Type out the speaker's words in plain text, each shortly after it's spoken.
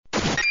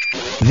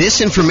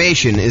This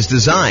information is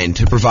designed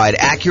to provide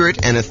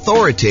accurate and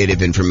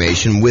authoritative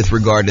information with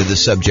regard to the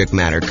subject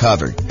matter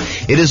covered.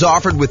 It is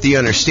offered with the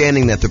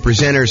understanding that the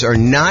presenters are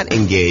not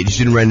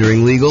engaged in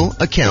rendering legal,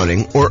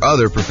 accounting, or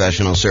other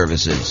professional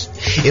services.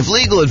 If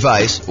legal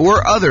advice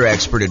or other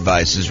expert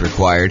advice is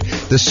required,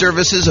 the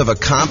services of a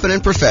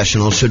competent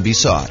professional should be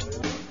sought.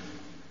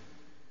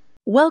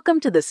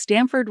 Welcome to the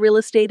Stanford Real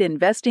Estate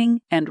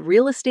Investing and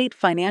Real Estate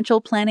Financial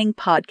Planning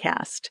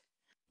Podcast.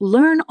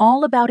 Learn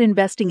all about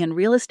investing in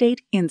real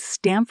estate in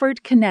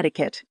Stamford,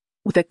 Connecticut,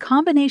 with a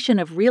combination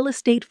of real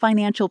estate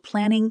financial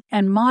planning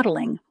and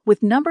modeling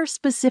with numbers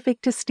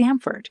specific to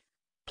Stamford,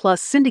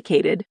 plus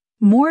syndicated,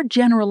 more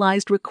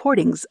generalized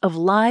recordings of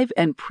live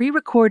and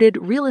pre-recorded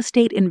real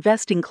estate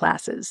investing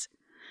classes,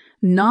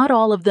 not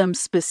all of them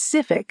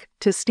specific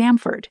to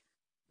Stamford.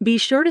 Be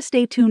sure to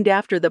stay tuned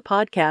after the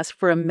podcast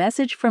for a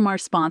message from our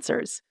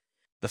sponsors.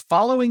 The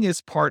following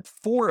is part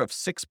 4 of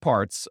 6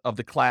 parts of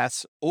the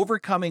class,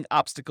 Overcoming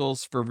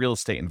Obstacles for Real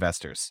Estate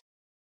Investors.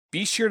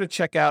 Be sure to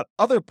check out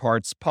other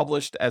parts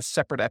published as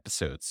separate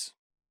episodes.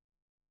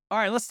 All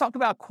right, let's talk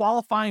about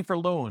qualifying for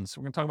loans.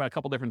 We're going to talk about a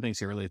couple different things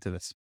here related to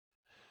this.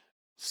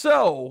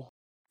 So,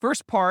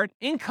 first part,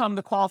 income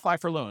to qualify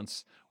for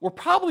loans. We're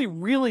probably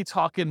really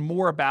talking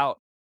more about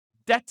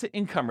debt to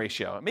income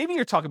ratio. Maybe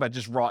you're talking about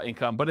just raw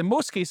income, but in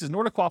most cases, in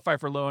order to qualify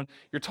for a loan,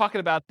 you're talking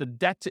about the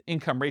debt to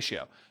income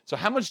ratio. So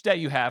how much debt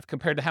you have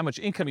compared to how much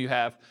income you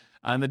have,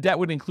 and the debt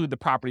would include the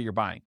property you're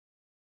buying.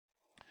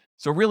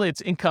 So really, it's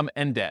income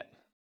and debt.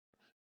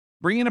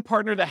 Bring in a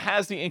partner that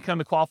has the income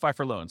to qualify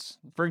for loans.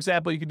 For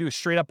example, you could do a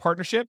straight up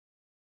partnership,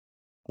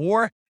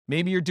 or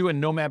maybe you're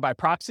doing nomad by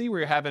proxy, where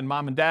you're having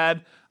mom and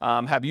dad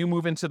have you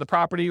move into the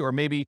property, or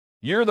maybe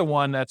you're the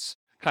one that's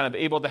kind of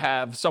able to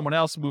have someone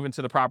else move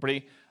into the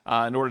property.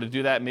 In order to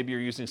do that, maybe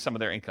you're using some of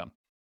their income.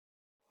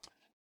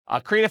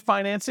 Creative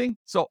financing.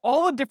 So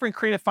all the different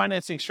creative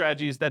financing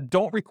strategies that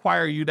don't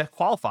require you to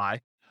qualify,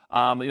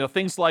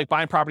 things like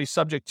buying properties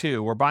subject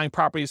to, or buying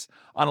properties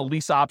on a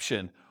lease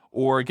option,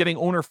 or getting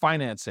owner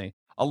financing.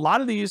 A lot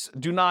of these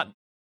do not,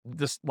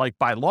 just like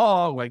by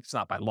law, like it's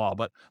not by law,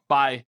 but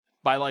by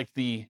like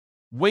the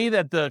way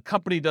that the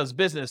company does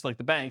business, like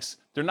the banks,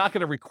 they're not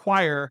going to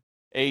require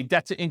a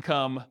debt to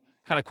income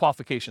kind of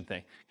qualification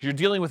thing. You're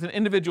dealing with an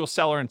individual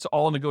seller and it's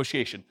all a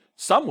negotiation.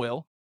 Some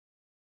will,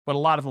 but a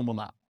lot of them will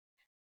not.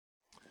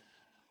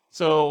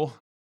 So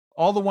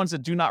all the ones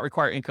that do not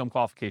require income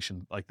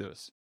qualification, like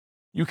those.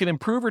 You can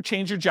improve or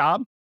change your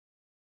job.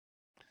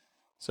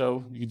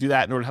 So you can do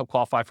that in order to help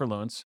qualify for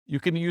loans.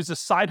 You can use a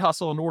side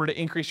hustle in order to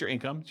increase your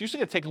income. It's usually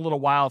going to take a little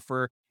while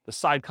for the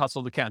side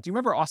hustle to count. Do you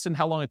remember, Austin,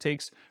 how long it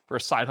takes for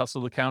a side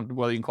hustle to count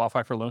whether you can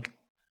qualify for a loan?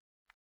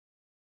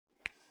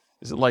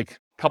 Is it like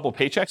a couple of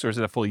paychecks, or is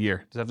it a full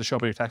year? Does it have to show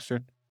up on your tax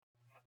return?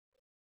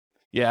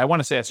 Yeah, I want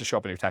to say it has to show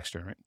up on your tax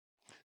return, right?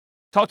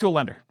 Talk to a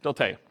lender. They'll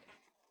tell you.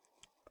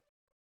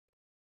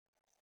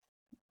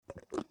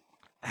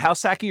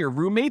 House hacking or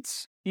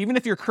roommates, even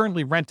if you're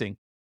currently renting.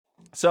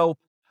 So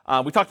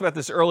we talked about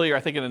this earlier,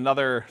 I think in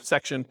another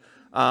section,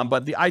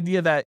 but the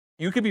idea that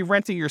you could be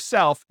renting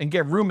yourself and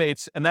get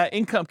roommates, and that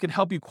income can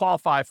help you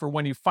qualify for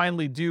when you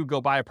finally do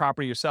go buy a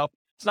property yourself.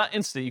 It's not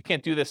instant. You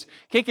can't do this.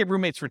 You can't get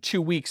roommates for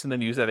 2 weeks and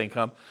then use that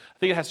income. I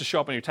think it has to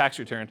show up on your tax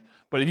return.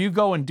 But if you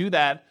go and do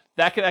that,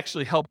 that could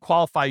actually help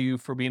qualify you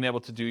for being able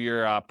to do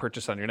your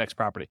purchase on your next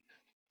property.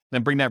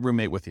 Then bring that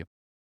roommate with you.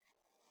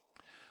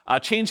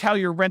 Change how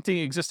you're renting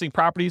existing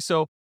properties.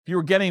 So if you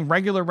were getting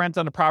regular rent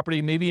on a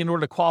property, maybe in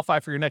order to qualify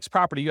for your next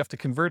property, you have to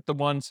convert the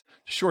ones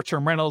to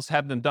short-term rentals,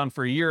 have them done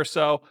for a year or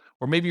so.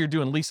 Or maybe you're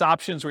doing lease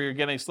options where you're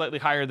getting slightly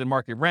higher than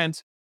market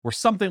rent, or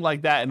something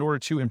like that in order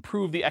to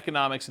improve the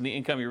economics and the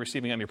income you're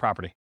receiving on your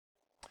property.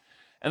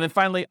 And then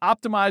finally,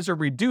 optimize or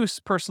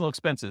reduce personal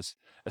expenses,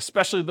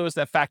 especially those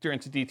that factor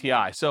into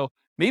DTI. So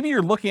maybe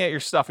you're looking at your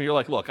stuff and you're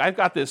like, look, I've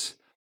got this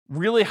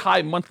really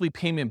high monthly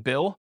payment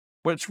bill,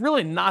 but it's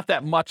really not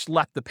that much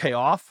left to pay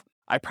off.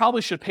 I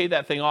probably should pay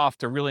that thing off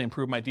to really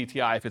improve my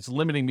DTI if it's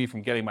limiting me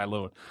from getting my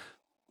loan.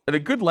 And a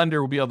good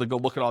lender will be able to go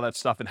look at all that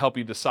stuff and help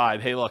you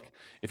decide, hey, look,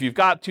 if you've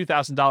got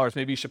 $2,000,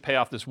 maybe you should pay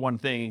off this one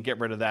thing and get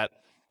rid of that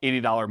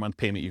 $80 a month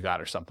payment you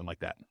got or something like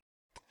that.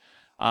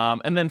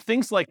 And then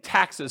things like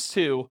taxes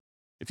too.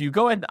 If you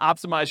go ahead and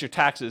optimize your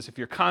taxes, if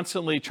you're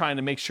constantly trying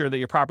to make sure that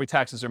your property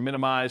taxes are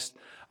minimized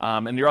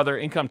and your other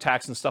income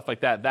tax and stuff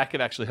like that, that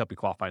could actually help you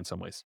qualify in some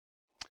ways.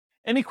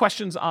 Any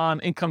questions on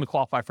income to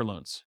qualify for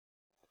loans?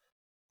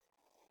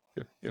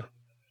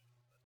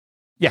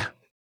 Yeah.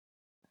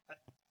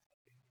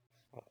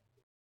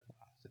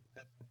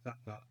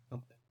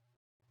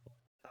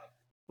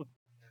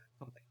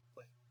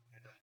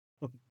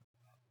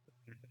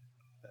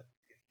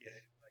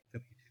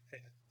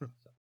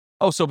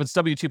 Oh, so if it's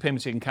W-2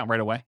 payments, you can count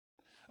right away?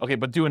 Okay,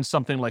 but doing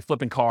something like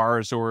flipping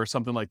cars or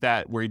something like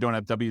that where you don't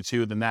have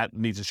W-2, then that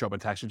needs to show up on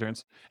tax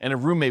returns. And a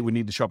roommate would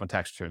need to show up on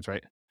tax returns,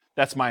 right?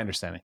 That's my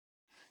understanding.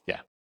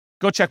 Yeah.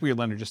 Go check with your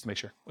lender just to make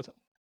sure. What's up?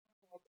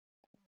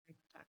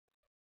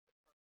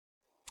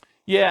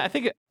 Yeah,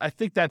 I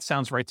think that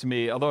sounds right to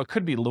me, although it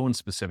could be loan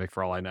specific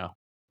for all I know.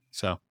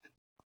 So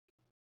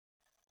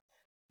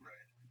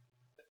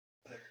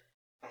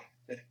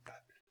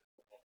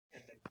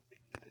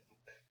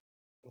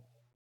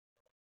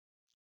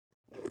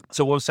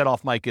So what was set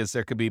off, Mike, is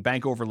there could be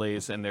bank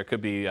overlays and there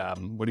could be,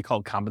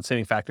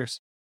 compensating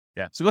factors.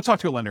 Yeah. So go talk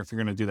to a lender if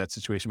you're going to do that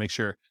situation. Make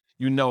sure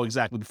you know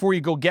exactly before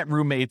you go get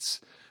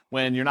roommates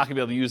when you're not going to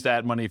be able to use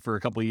that money for a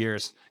couple of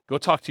years. Go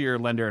talk to your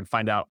lender and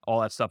find out all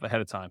that stuff ahead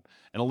of time.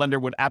 And a lender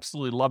would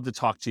absolutely love to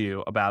talk to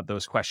you about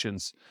those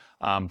questions,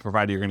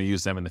 provided you're going to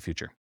use them in the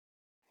future,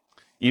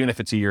 even if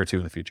it's a year or two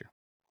in the future.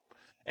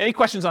 Any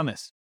questions on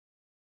this?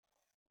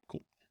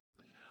 Cool.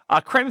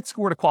 Credit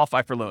score to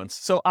qualify for loans.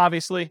 So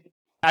obviously,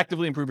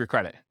 actively improve your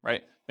credit,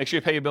 right? Make sure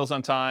you pay your bills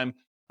on time.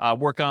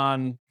 Work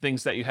on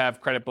things that you have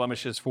credit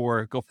blemishes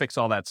for. Go fix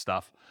all that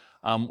stuff.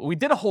 We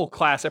did a whole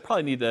class. I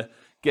probably need to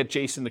get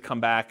Jason to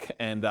come back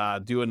and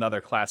do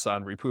another class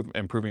on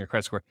improving your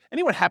credit score.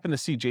 Anyone happen to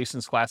see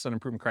Jason's class on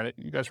improving credit?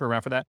 You guys were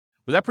around for that?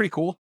 Was that pretty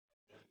cool?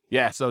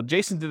 Yeah, so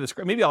Jason did this.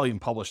 Maybe I'll even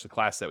publish the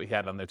class that we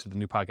had on there to the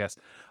new podcast.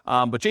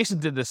 But Jason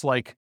did this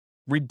like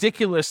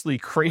ridiculously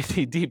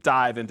crazy deep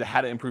dive into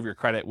how to improve your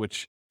credit,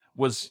 which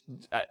was,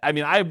 I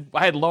mean, I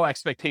had low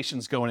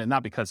expectations going in,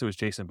 not because it was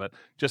Jason, but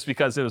just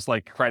because it was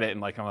like credit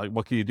and like, I'm like,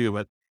 what can you do?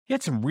 But he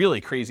had some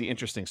really crazy,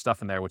 interesting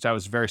stuff in there, which I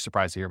was very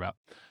surprised to hear about.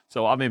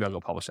 So maybe I'll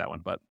go publish that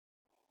one. But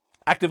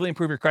actively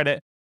improve your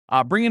credit.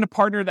 Bring in a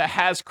partner that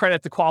has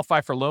credit to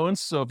qualify for loans.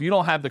 So if you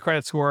don't have the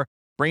credit score,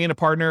 bring in a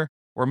partner,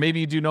 or maybe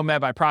you do Nomad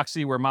by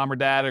proxy where mom or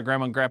dad or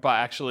grandma and grandpa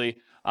actually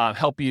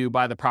help you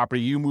buy the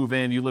property. You move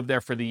in, you live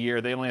there for the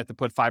year. They only have to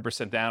put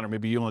 5% down, or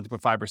maybe you only have to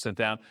put 5%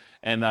 down,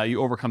 and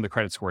you overcome the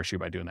credit score issue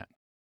by doing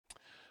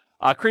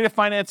that. Creative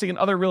financing and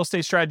other real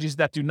estate strategies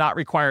that do not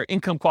require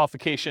income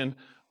qualification.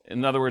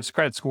 In other words,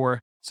 credit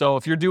score. So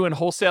if you're doing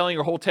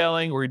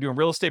wholesaling or you're doing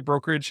real estate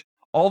brokerage,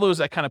 all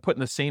those I kind of put in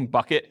the same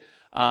bucket.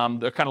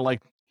 They're kind of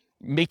like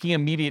making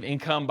immediate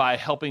income by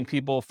helping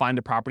people find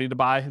a property to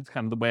buy. It's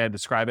kind of the way I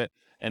describe it.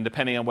 And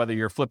depending on whether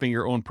you're flipping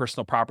your own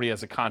personal property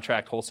as a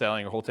contract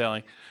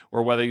wholesaling,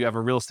 or whether you have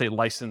a real estate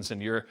license and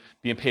you're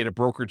being paid a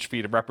brokerage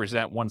fee to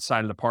represent one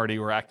side of the party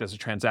or act as a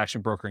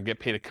transaction broker and get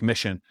paid a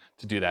commission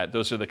to do that.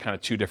 Those are the kind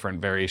of two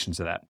different variations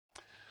of that.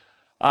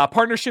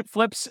 Partnership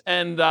flips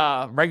and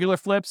regular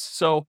flips.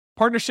 So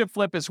partnership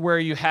flip is where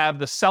you have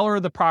the seller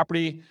of the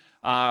property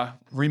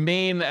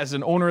remain as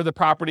an owner of the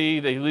property.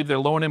 They leave their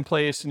loan in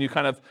place and you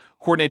kind of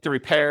coordinate the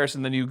repairs,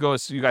 and then you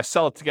guys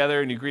sell it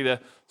together and you agree to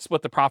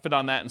split the profit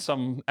on that in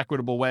some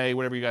equitable way,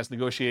 whatever you guys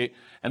negotiate.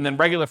 And then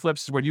regular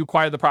flips is where you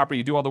acquire the property,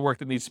 you do all the work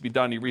that needs to be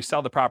done, you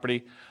resell the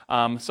property.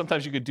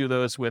 Sometimes you could do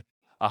those with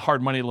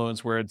hard money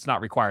loans where it's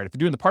not required. If you're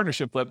doing the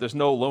partnership flip, there's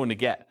no loan to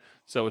get.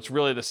 So it's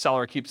really the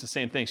seller keeps the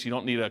same thing. So you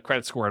don't need a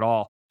credit score at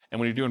all. And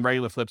when you're doing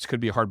regular flips, it could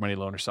be a hard money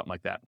loan or something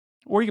like that.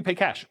 Or you can pay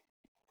cash.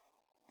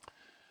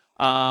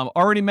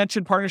 Already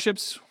mentioned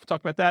partnerships. We'll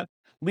talk about that.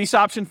 Lease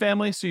option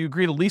family. So you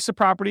agree to lease a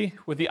property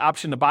with the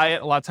option to buy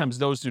it. A lot of times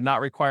those do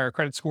not require a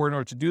credit score in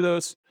order to do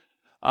those.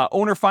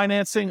 Owner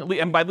financing.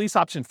 And by lease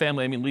option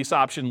family, I mean lease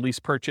option, lease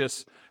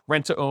purchase,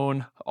 rent to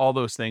own, all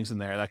those things in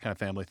there, that kind of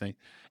family thing.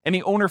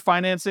 Any owner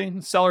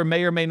financing, seller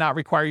may or may not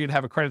require you to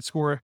have a credit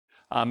score,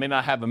 may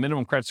not have a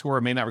minimum credit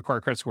score, may not require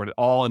a credit score at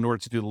all in order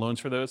to do the loans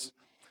for those.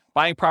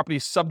 Buying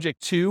properties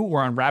subject to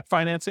or on wrap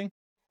financing.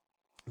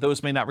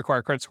 Those may not require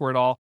a credit score at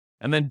all.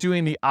 And then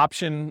doing the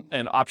option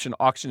and option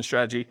auction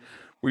strategy,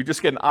 where you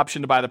just get an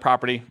option to buy the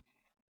property,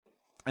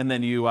 and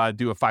then you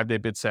do a 5-day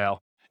bid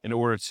sale in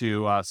order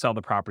to sell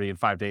the property in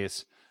 5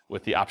 days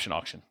with the option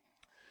auction.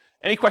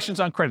 Any questions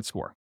on credit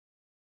score?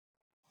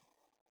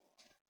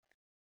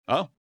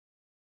 Oh.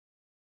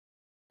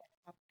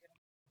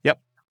 Yep.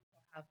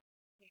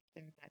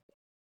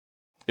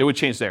 It would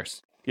change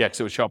theirs. Yeah,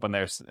 because it would show up on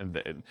theirs.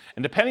 And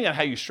depending on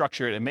how you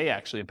structure it, it may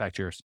actually impact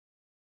yours.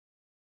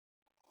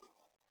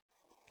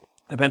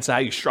 Depends on how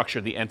you structure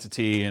the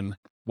entity and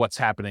what's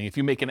happening. If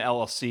you make an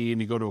LLC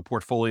and you go to a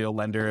portfolio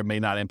lender, it may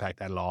not impact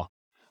that at all.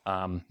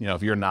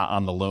 If you're not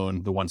on the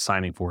loan, the one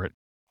signing for it.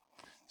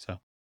 So, all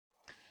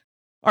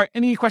right,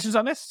 any questions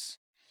on this?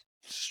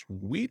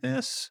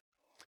 Sweetness.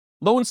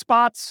 Loan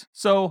spots.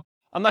 So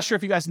I'm not sure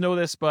if you guys know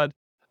this, but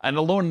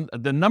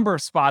the number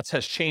of spots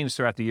has changed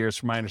throughout the years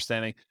from my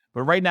understanding.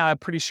 But right now, I'm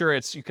pretty sure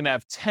you can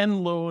have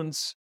 10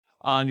 loans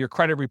on your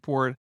credit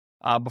report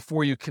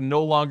before you can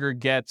no longer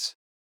get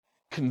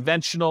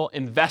conventional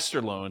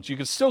investor loans. You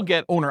can still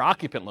get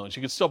owner-occupant loans.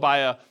 You can still buy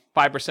a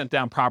 5%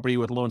 down property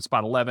with loan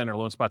spot 11 or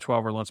loan spot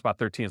 12 or loan spot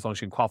 13 as long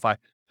as you can qualify.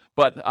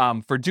 But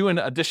for doing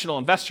additional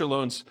investor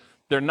loans,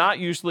 they're not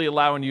usually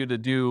allowing you to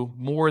do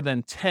more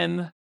than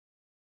 10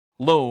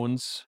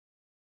 loans.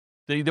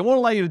 They won't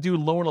allow you to do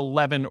loan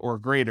 11 or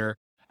greater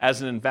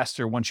as an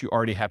investor once you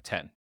already have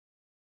 10.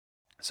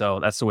 So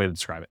that's the way to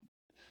describe it.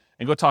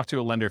 And go talk to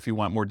a lender if you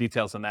want more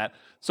details on that.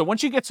 So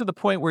once you get to the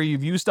point where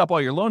you've used up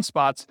all your loan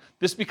spots,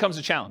 this becomes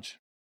a challenge.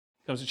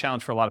 It becomes a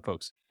challenge for a lot of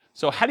folks.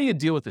 So how do you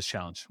deal with this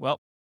challenge?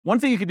 Well, one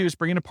thing you can do is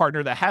bring in a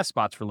partner that has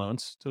spots for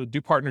loans. So do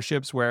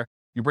partnerships where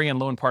you bring in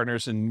loan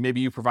partners and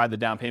maybe you provide the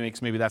down payment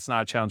because maybe that's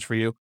not a challenge for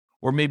you.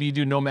 Or maybe you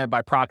do Nomad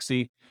by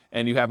proxy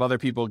and you have other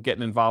people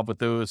getting involved with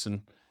those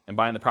and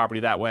buying the property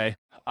that way.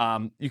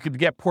 You could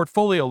get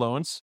portfolio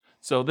loans.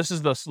 So this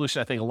is the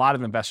solution I think a lot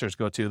of investors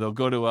go to. They'll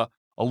go to a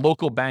a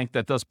local bank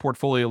that does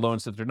portfolio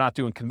loans, that they're not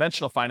doing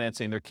conventional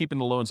financing, they're keeping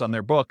the loans on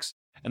their books,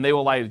 and they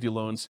will allow you to do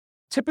loans.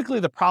 Typically,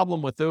 the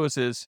problem with those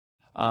is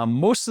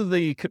most of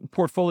the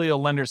portfolio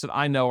lenders that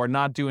I know are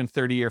not doing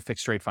 30-year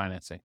fixed rate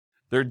financing.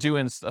 They're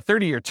doing a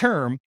 30-year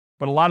term,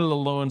 but a lot of the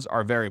loans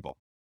are variable.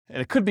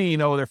 And it could be,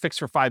 they're fixed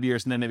for 5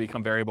 years and then they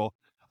become variable.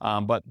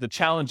 But the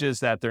challenge is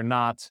that they're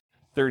not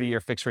 30-year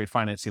fixed rate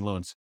financing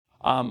loans.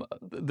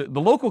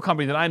 The local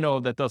company that I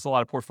know that does a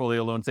lot of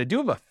portfolio loans, they do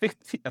have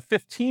a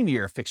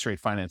 15-year fixed rate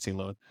financing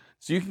loan.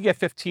 So you can get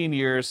 15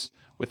 years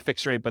with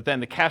fixed rate, but then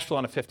the cash flow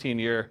on a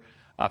 15-year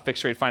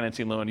fixed rate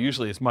financing loan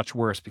usually is much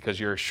worse because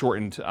your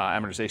shortened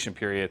amortization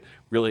period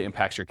really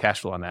impacts your cash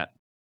flow on that.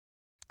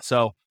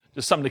 So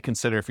just something to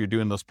consider if you're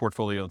doing those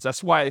portfolio loans.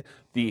 That's why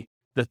the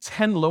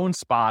 10 loan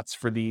spots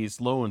for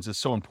these loans is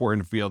so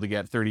important to be able to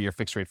get 30-year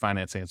fixed rate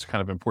financing. It's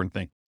kind of an important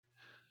thing.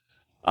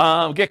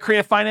 Get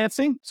creative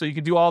financing. So you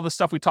can do all the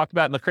stuff we talked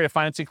about in the creative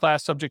financing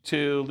class, subject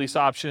to lease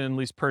option,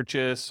 lease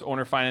purchase,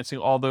 owner financing,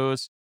 all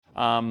those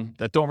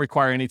that don't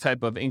require any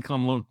type of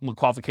income loan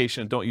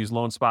qualification and don't use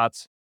loan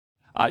spots.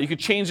 You could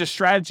change the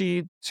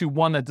strategy to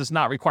one that does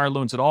not require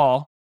loans at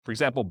all. For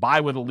example,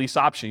 buy with a lease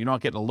option. You're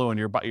not getting a loan.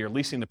 You're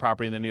leasing the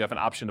property, and then you have an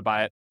option to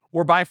buy it.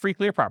 Or buy free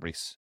clear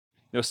properties.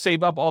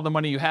 Save up all the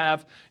money you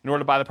have in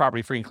order to buy the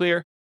property free and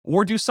clear.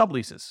 Or do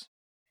subleases.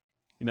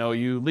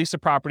 You lease a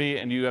property,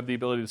 and you have the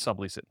ability to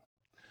sublease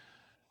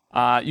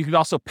it. You could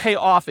also pay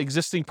off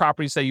existing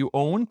properties that you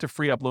own to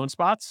free up loan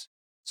spots.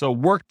 So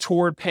work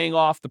toward paying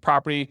off the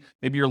property,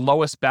 maybe your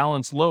lowest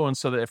balance loan,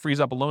 so that it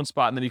frees up a loan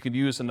spot, and then you could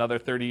use another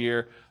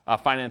 30-year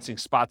financing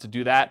spot to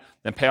do that,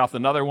 then pay off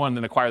another one,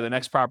 then acquire the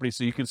next property.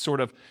 So you can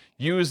sort of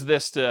use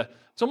this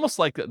it's almost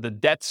like the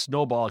debt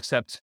snowball,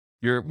 except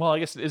I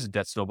guess it is a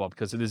debt snowball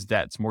because it is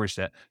debt, it's mortgage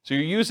debt. So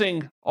you're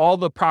using all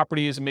the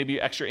properties and maybe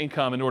extra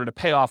income in order to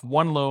pay off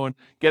one loan,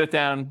 get it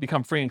down,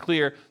 become free and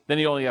clear. Then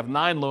you only have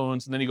 9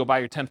 loans, and then you go buy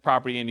your 10th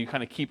property, and you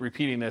kind of keep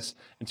repeating this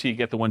until you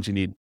get the ones you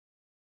need.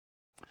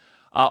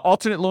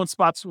 Alternate loan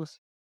spots with...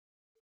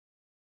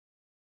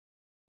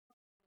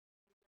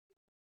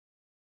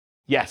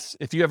 Yes,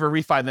 if you have a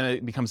refi, then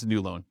it becomes a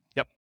new loan.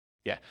 Yep,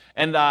 yeah.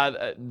 And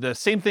the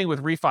same thing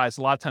with refis.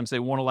 A lot of times they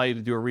won't allow you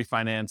to do a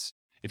refinance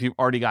if you've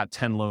already got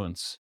 10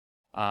 loans.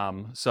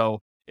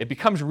 So it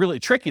becomes really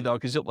tricky though,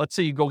 because let's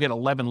say you go get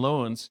 11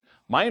 loans.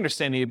 My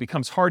understanding, it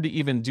becomes hard to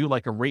even do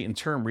like a rate and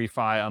term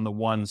refi on the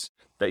ones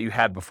that you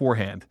had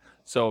beforehand.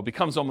 So it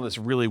becomes almost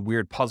this really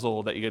weird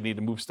puzzle that you need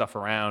to move stuff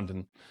around,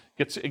 and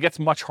it gets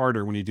much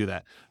harder when you do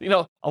that.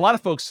 A lot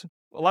of folks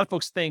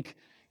think,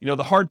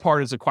 the hard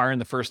part is acquiring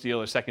the first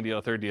deal or second deal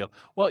or third deal.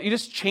 Well, you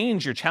just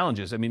change your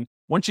challenges. I mean,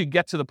 once you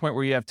get to the point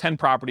where you have 10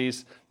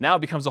 properties, now it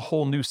becomes a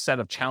whole new set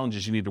of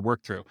challenges you need to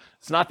work through.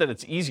 It's not that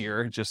it's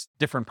easier, just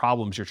different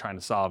problems you're trying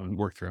to solve and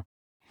work through.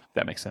 If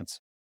that makes sense.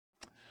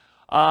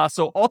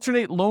 So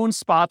alternate loan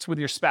spots with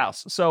your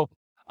spouse. So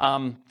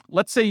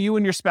let's say you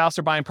and your spouse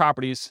are buying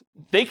properties.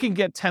 They can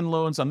get 10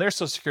 loans on their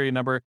Social Security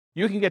number.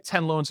 You can get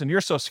 10 loans on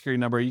your Social Security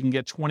number. You can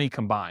get 20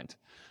 combined.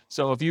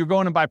 So if you're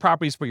going to buy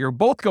properties, but you're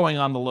both going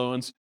on the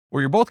loans, or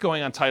you're both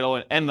going on title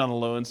and end on the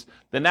loans,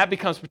 then that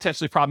becomes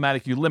potentially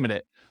problematic. You limit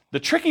it. The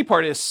tricky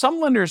part is some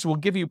lenders will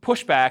give you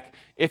pushback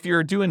if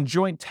you're doing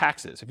joint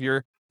taxes. If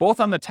you're both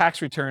on the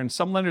tax return,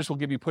 some lenders will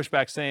give you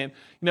pushback saying,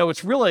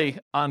 it's really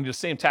on the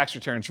same tax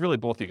return. It's really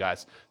both you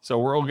guys. So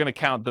we're all going to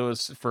count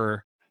those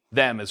for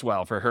them as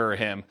well, for her or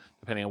him,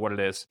 depending on what it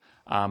is,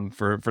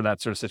 for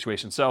that sort of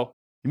situation. So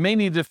you may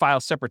need to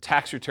file separate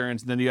tax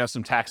returns, and then you have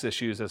some tax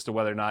issues as to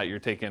whether or not you're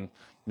taking,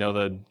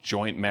 the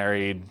joint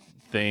married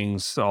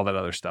things, all that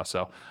other stuff.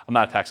 So I'm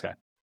not a tax guy.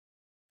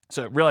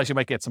 So realize you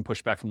might get some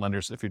pushback from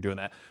lenders if you're doing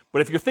that.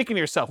 But if you're thinking to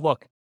yourself,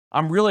 look,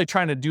 I'm really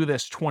trying to do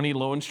this 20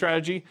 loan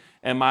strategy,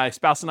 and my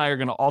spouse and I are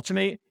going to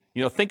alternate,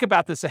 think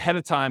about this ahead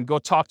of time. Go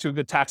talk to a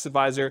good tax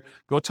advisor,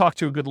 go talk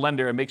to a good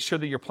lender, and make sure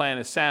that your plan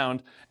is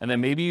sound. And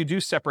then maybe you do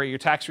separate your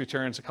tax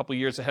returns a couple of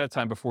years ahead of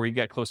time before you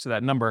get close to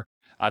that number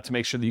to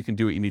make sure that you can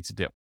do what you need to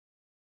do.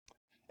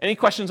 Any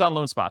questions on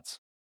loan spots?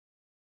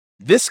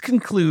 This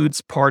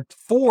concludes part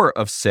 4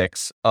 of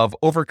 6 of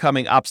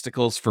Overcoming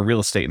Obstacles for Real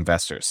Estate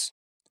Investors.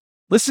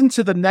 Listen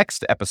to the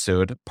next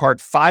episode,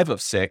 part 5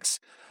 of 6,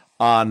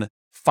 on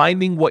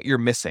finding what you're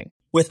missing.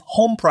 With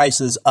home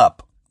prices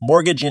up,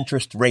 mortgage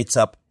interest rates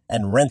up,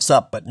 and rents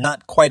up, but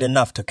not quite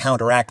enough to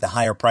counteract the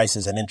higher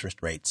prices and interest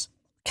rates,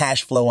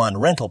 cash flow on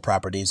rental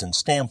properties in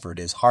Stamford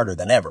is harder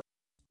than ever.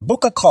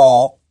 Book a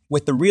call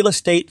with the Real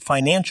Estate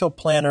Financial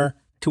Planner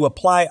to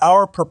apply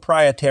our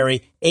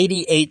proprietary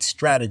 88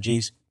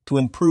 strategies to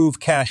improve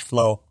cash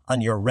flow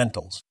on your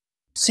rentals.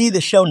 See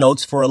the show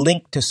notes for a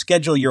link to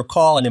schedule your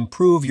call and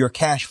improve your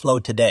cash flow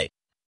today.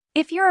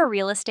 If you're a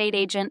real estate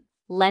agent,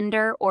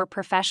 lender, or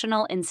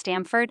professional in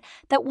Stamford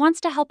that wants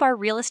to help our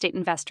real estate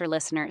investor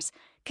listeners,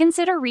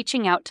 consider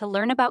reaching out to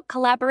learn about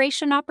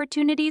collaboration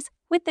opportunities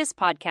with this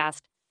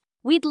podcast.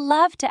 We'd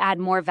love to add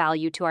more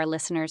value to our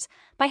listeners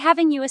by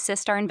having you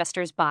assist our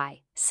investors buy,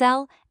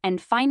 sell,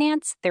 and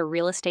finance their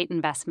real estate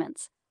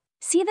investments.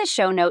 See the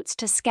show notes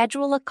to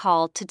schedule a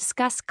call to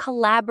discuss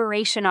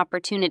collaboration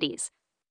opportunities.